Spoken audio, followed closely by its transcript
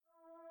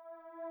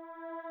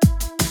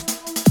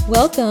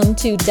Welcome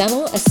to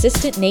Dental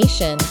Assistant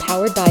Nation,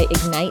 powered by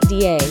Ignite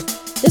DA.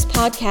 This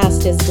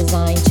podcast is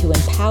designed to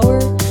empower,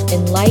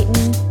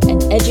 enlighten,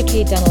 and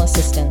educate dental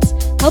assistants,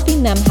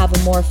 helping them have a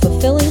more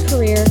fulfilling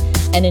career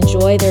and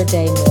enjoy their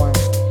day more.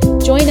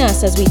 Join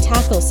us as we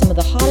tackle some of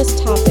the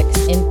hottest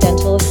topics in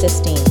dental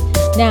assisting.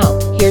 Now,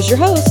 here's your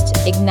host,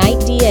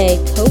 Ignite DA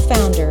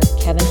co-founder,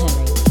 Kevin Henry.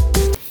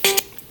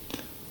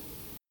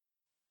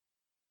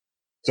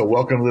 So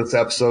welcome to this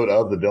episode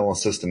of the Dental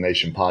Assistant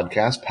Nation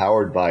podcast,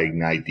 powered by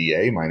Ignite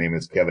DA. My name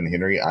is Kevin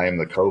Henry. I am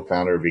the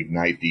co-founder of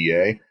Ignite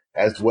DA,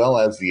 as well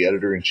as the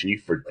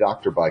editor-in-chief for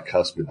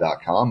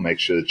drbicuspid.com. Make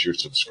sure that you're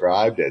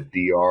subscribed at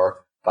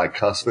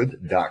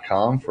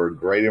drbicuspid.com for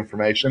great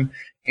information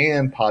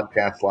and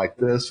podcasts like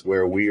this,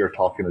 where we are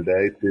talking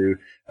today to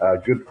a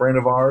good friend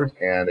of ours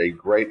and a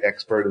great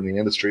expert in the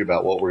industry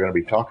about what we're going to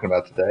be talking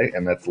about today,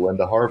 and that's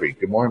Linda Harvey.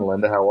 Good morning,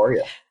 Linda. How are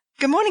you?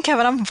 Good morning,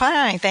 Kevin. I'm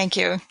fine. Thank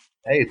you.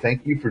 Hey,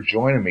 thank you for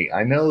joining me.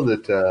 I know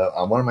that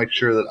I want to make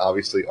sure that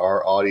obviously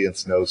our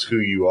audience knows who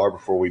you are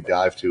before we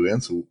dive too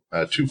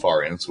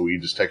far in. So will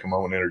you just take a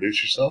moment and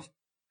introduce yourself?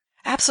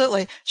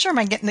 Absolutely. Sure.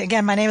 My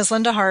name is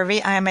Linda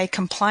Harvey. I am a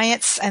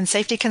compliance and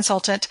safety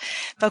consultant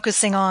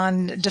focusing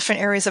on different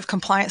areas of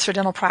compliance for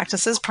dental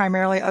practices,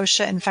 primarily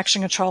OSHA,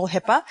 infection control,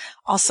 HIPAA,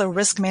 also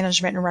risk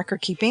management and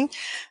record keeping.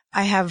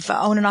 I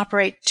own and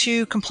operate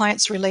two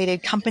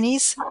compliance-related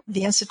companies,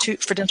 the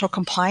Institute for Dental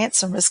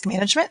Compliance and Risk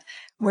Management,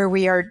 where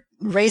we are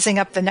raising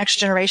up the next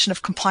generation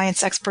of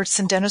compliance experts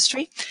in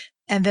dentistry,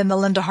 and then the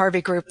Linda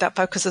Harvey Group that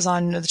focuses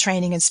on the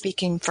training and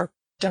speaking for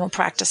dental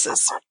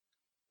practices.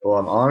 Well,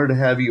 I'm honored to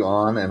have you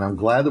on, and I'm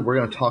glad that we're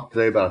going to talk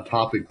today about a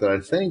topic that I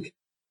think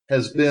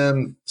has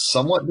been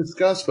somewhat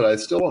discussed, but I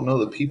still don't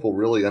know that people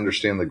really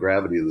understand the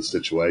gravity of the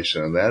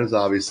situation. And that is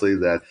obviously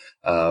that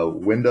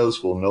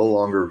Windows will no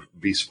longer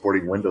be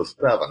supporting Windows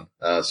 7.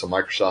 So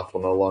Microsoft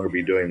will no longer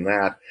be doing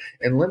that.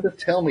 And Linda,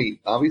 tell me,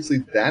 obviously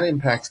that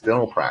impacts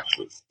dental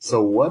practices.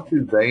 So what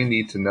do they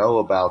need to know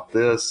about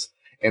this,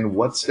 and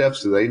what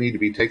steps do they need to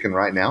be taking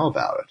right now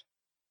about it?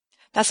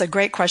 That's a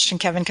great question,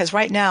 Kevin, because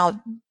right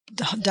now,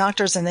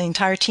 doctors and the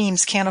entire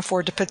teams can't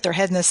afford to put their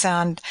head in the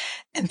sand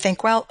and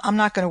think, well, I'm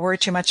not going to worry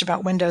too much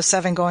about Windows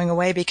 7 going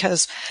away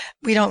because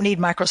we don't need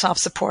Microsoft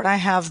support. I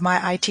have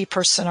my IT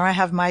person, or I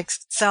have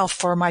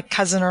myself or my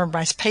cousin or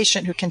my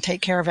patient who can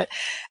take care of it.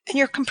 And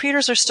your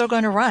computers are still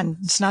going to run.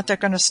 It's not they're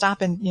going to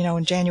stop in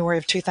January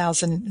of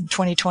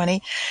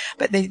 2020.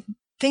 But the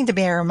thing to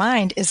bear in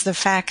mind is the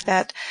fact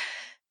that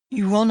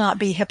you will not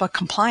be HIPAA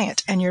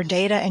compliant, and your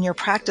data and your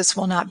practice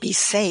will not be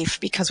safe,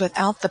 because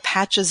without the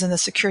patches and the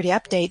security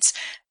updates,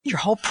 your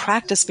whole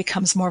practice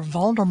becomes more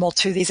vulnerable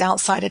to these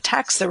outside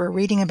attacks that we're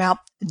reading about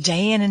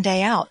day in and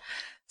day out.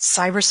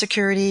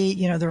 Cybersecurity,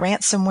 the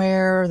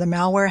ransomware, the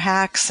malware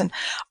hacks,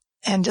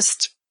 and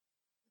just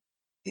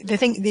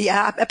the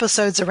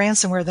episodes of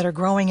ransomware that are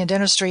growing in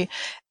dentistry.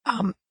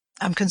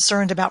 I'm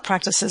concerned about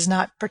practices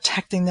not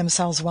protecting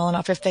themselves well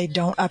enough if they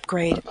don't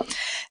upgrade.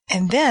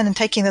 And then,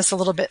 taking this a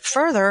little bit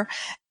further,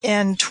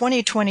 in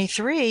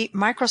 2023,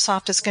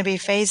 Microsoft is going to be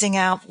phasing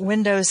out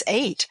Windows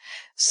 8.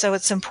 So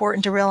it's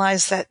important to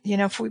realize that,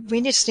 if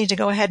we just need to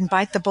go ahead and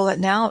bite the bullet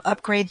now,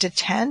 upgrade to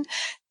 10,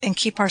 and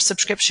keep our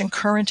subscription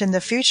current in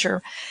the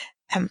future.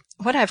 And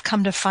what I've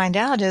come to find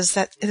out is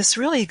that this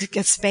really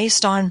gets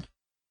based on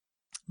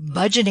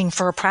budgeting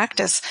for a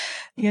practice.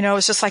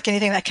 It's just like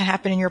anything that can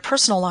happen in your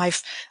personal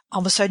life.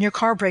 All of a sudden your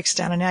car breaks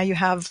down and now you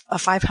have a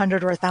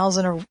 $500 or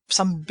 $1,000 or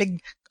some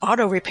big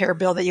auto repair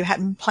bill that you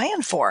hadn't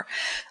planned for.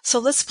 So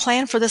let's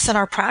plan for this in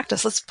our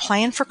practice. Let's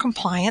plan for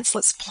compliance.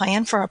 Let's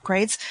plan for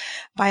upgrades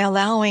by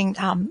allowing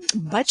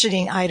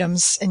budgeting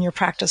items in your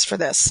practice for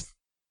this.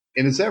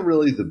 And is that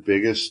really the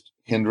biggest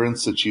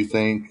hindrance that you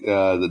think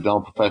the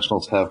dental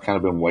professionals have kind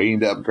of been waiting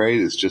to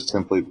upgrade? Is just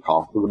simply the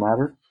cost of the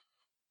matter?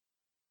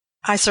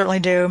 I certainly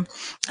do.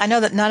 I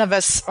know that none of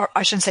us, or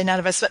I shouldn't say none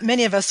of us, but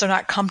many of us are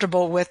not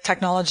comfortable with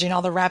technology and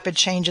all the rapid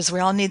changes. We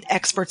all need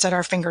experts at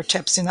our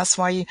fingertips. And that's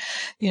why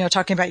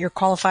talking about your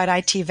qualified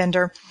IT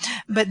vendor.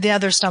 But the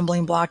other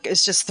stumbling block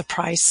is just the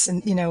price.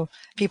 And,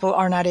 people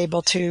are not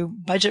able to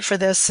budget for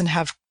this and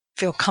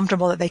feel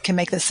comfortable that they can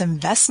make this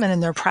investment in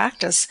their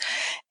practice.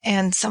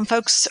 And some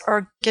folks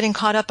are getting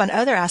caught up on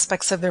other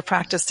aspects of their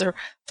practice. They're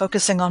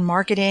focusing on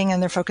marketing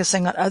and they're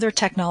focusing on other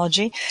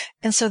technology.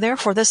 And so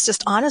therefore, this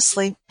just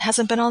honestly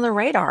hasn't been on their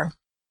radar.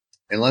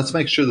 And let's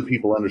make sure that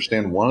people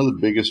understand one of the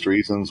biggest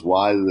reasons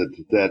why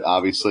that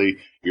obviously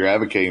you're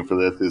advocating for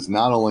this is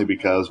not only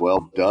because,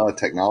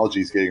 technology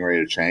is getting ready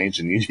to change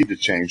and you need to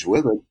change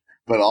with it,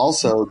 but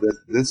also that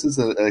this is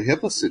a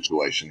HIPAA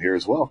situation here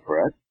as well,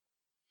 correct?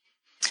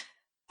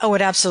 Oh,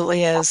 it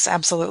absolutely is.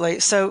 Absolutely.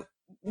 So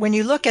when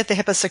you look at the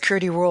HIPAA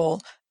security rule,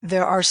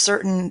 there are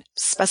certain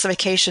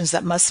specifications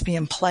that must be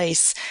in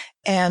place.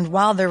 And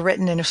while they're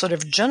written in sort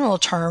of general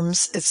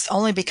terms, it's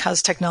only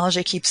because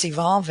technology keeps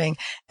evolving.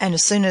 And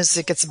as soon as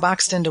it gets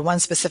boxed into one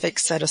specific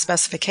set of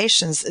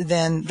specifications,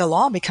 then the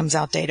law becomes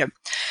outdated.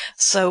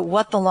 So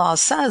what the law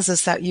says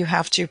is that you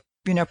have to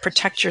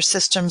protect your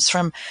systems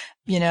from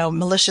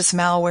malicious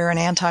malware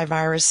and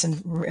antivirus and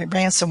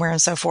ransomware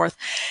and so forth.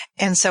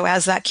 And so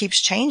as that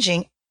keeps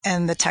changing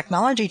and the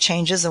technology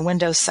changes and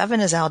Windows 7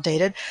 is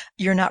outdated,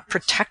 you're not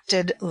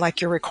protected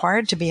like you're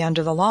required to be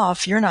under the law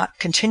if you're not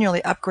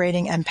continually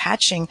upgrading and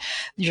patching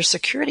your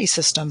security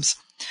systems.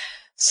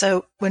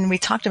 So when we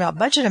talked about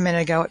budget a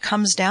minute ago, it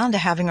comes down to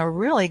having a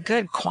really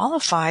good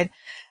qualified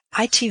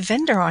IT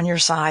vendor on your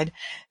side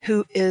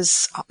who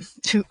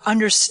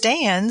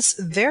understands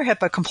their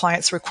HIPAA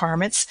compliance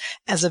requirements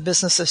as a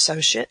business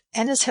associate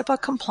and is HIPAA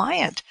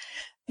compliant.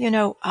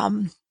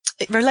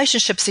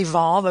 Relationships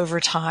evolve over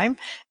time.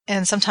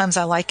 And sometimes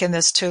I liken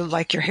this to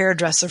like your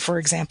hairdresser, for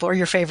example, or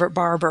your favorite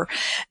barber.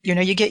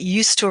 You get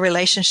used to a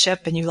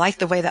relationship and you like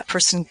the way that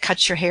person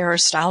cuts your hair or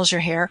styles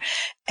your hair.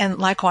 And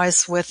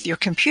likewise with your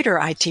computer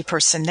IT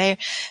person,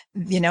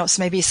 it's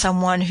maybe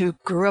someone who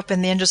grew up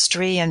in the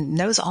industry and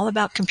knows all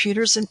about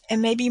computers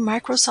and maybe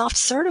Microsoft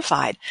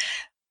certified.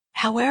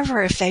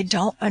 However, if they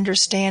don't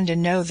understand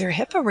and know their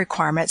HIPAA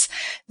requirements,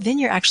 then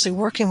you're actually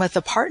working with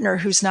a partner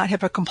who's not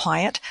HIPAA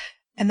compliant,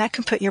 and that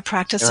can put your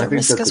practice at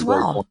risk as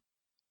well.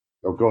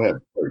 Oh, go ahead.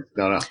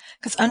 No.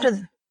 Because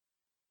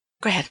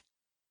go ahead.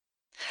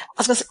 I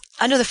was going to say,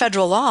 under the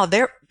federal law,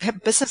 their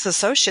business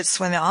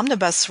associates, when the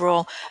Omnibus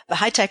Rule, the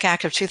HITECH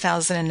Act of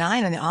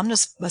 2009 and the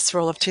Omnibus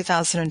Rule of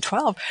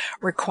 2012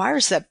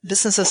 requires that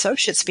business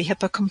associates be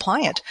HIPAA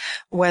compliant,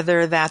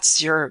 whether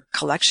that's your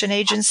collection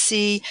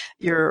agency,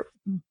 your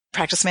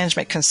practice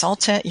management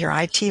consultant, your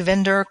IT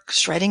vendor,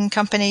 shredding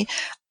company.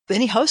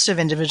 Any host of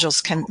individuals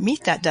can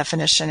meet that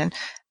definition. And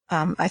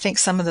I think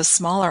some of the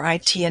smaller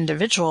IT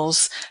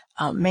individuals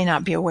may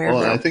not be aware of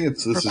Well, their I think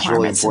this is really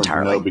requirements important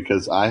entirely. to know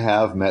because I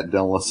have met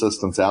dental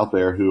assistants out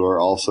there who are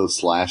also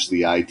 /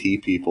 the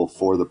IT people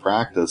for the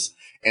practice,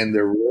 and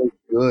they're really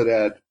good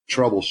at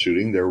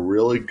troubleshooting. They're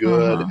really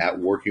good at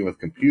working with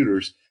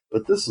computers,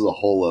 but this is a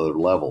whole other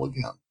level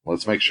again.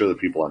 Let's make sure that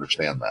people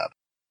understand that.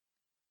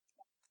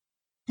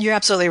 You're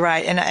absolutely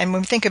right. And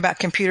when we think about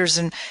computers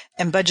and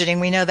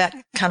budgeting, we know that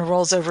kind of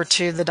rolls over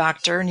to the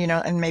doctor,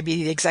 and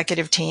maybe the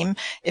executive team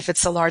if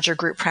it's a larger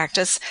group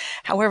practice.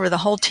 However, the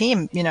whole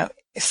team,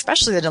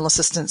 especially the dental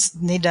assistants,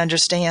 need to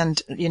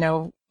understand,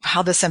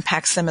 how this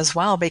impacts them as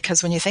well.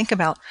 Because when you think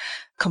about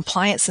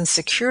compliance and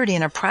security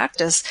in a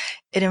practice,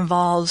 it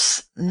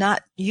involves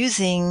not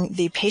using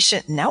the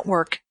patient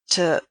network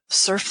to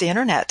surf the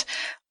internet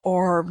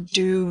or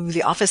do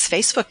the office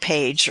Facebook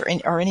page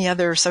or any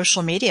other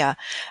social media.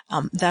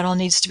 That all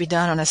needs to be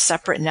done on a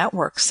separate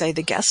network, say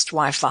the guest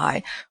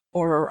Wi-Fi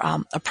or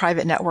a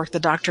private network the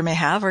doctor may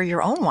have or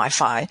your own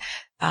Wi-Fi.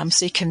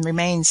 So you can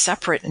remain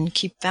separate and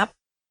keep that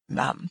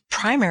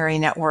primary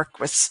network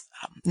with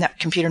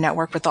computer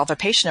network with all the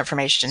patient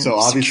information so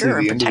obviously secure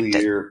and the end of protected.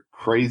 the year,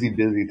 crazy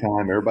busy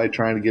time. Everybody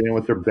trying to get in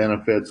with their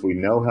benefits. We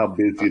know how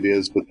busy it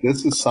is, but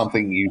this is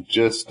something you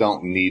just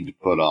don't need to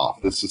put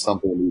off. This is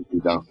something that needs to be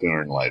done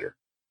sooner than later.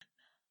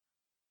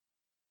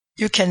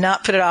 You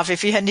cannot put it off.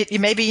 If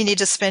maybe you need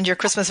to spend your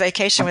Christmas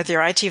vacation with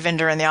your IT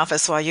vendor in the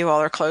office while you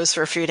all are closed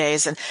for a few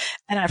days. And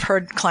I've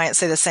heard clients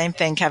say the same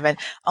thing, Kevin.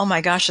 Oh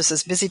my gosh, this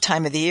is busy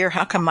time of the year.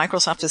 How come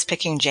Microsoft is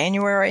picking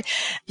January?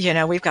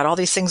 We've got all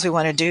these things we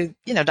want to do.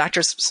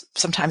 Doctors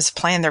sometimes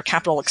plan their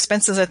capital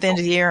expenses at the end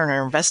of the year and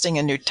are investing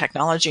in new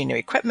technology, new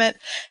equipment.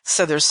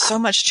 So there's so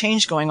much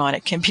change going on.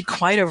 It can be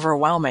quite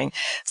overwhelming.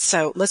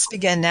 So let's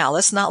begin now.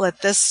 Let's not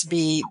let this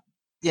be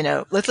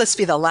let's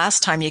be the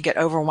last time you get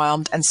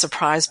overwhelmed and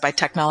surprised by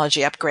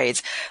technology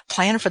upgrades.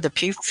 Plan for the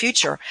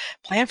future.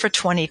 Plan for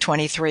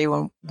 2023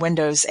 when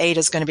Windows 8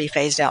 is going to be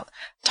phased out.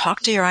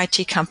 Talk to your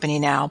IT company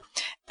now.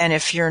 And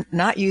if you're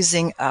not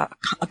using a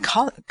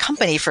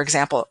company, for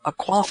example, a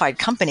qualified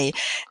company,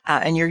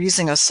 and you're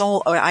using a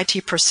sole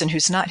IT person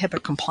who's not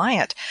HIPAA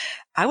compliant,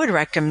 I would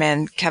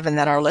recommend, Kevin,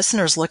 that our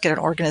listeners look at an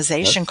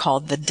organization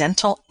called the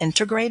Dental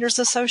Integrators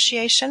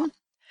Association.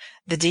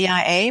 The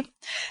DIA.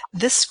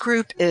 This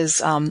group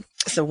is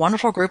it's a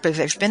wonderful group.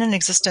 They've been in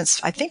existence,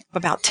 I think,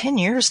 about 10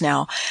 years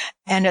now.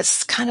 And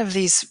it's kind of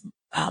these,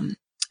 I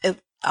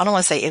don't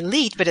want to say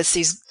elite, but it's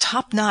these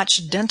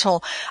top-notch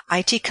dental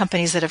IT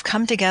companies that have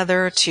come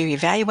together to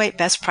evaluate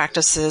best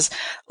practices,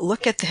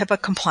 look at the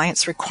HIPAA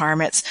compliance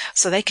requirements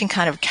so they can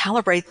kind of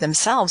calibrate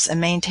themselves and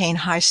maintain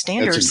high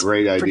standards. That's a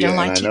great idea. For dental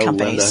and IT I know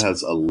companies. Linda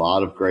has a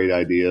lot of great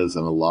ideas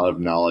and a lot of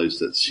knowledge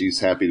that she's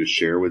happy to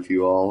share with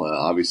you all.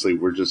 Obviously,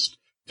 we're just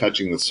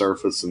touching the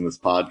surface in this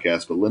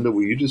podcast. But Linda,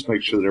 will you just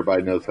make sure that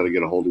everybody knows how to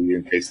get a hold of you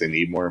in case they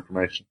need more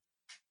information?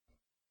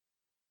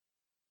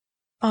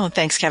 Oh,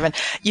 thanks, Kevin.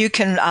 You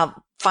can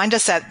find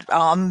us at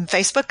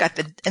Facebook at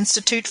the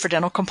Institute for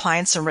Dental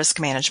Compliance and Risk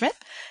Management,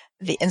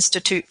 the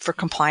Institute for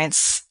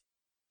Compliance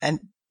and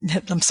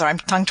I'm sorry, I'm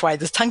tongue-tied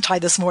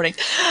this morning.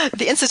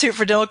 The Institute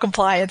for Dental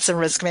Compliance and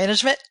Risk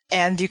Management.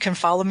 And you can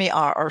follow me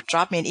or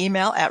drop me an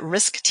email at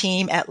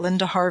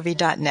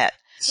riskteam@lindaharvey.net.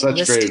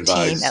 Such great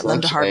advice.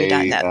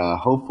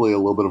 Hopefully a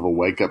little bit of a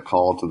wake-up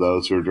call to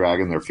those who are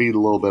dragging their feet a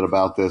little bit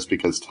about this,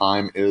 because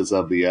time is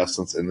of the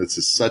essence, and this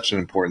is such an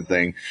important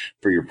thing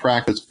for your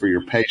practice, for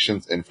your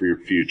patients, and for your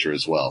future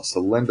as well. So,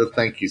 Linda,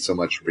 thank you so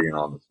much for being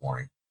on this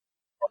morning.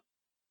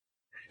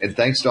 And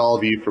thanks to all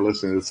of you for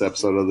listening to this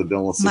episode of the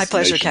Dental Assistant My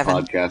pleasure, Nation Kevin.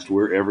 podcast.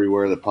 We're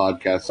everywhere the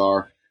podcasts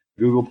are.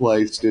 Google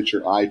Play,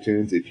 Stitcher,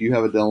 iTunes. If you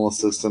have a dental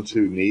assistant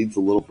who needs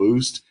a little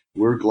boost,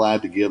 we're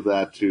glad to give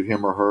that to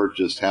him or her.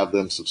 Just have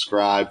them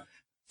subscribe.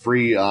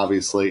 Free,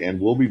 obviously,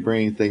 and we'll be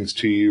bringing things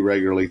to you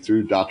regularly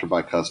through Dr.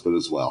 Bicuspid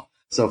as well.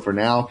 So for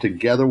now,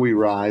 together we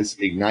rise,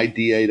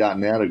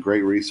 igniteda.net, a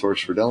great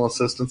resource for dental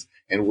assistants,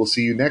 and we'll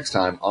see you next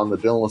time on the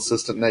Dental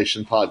Assistant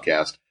Nation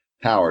podcast,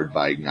 powered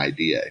by Ignite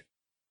DA.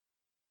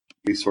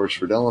 Resource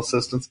for dental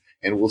assistants,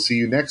 and we'll see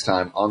you next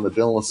time on the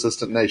Dental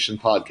Assistant Nation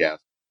podcast.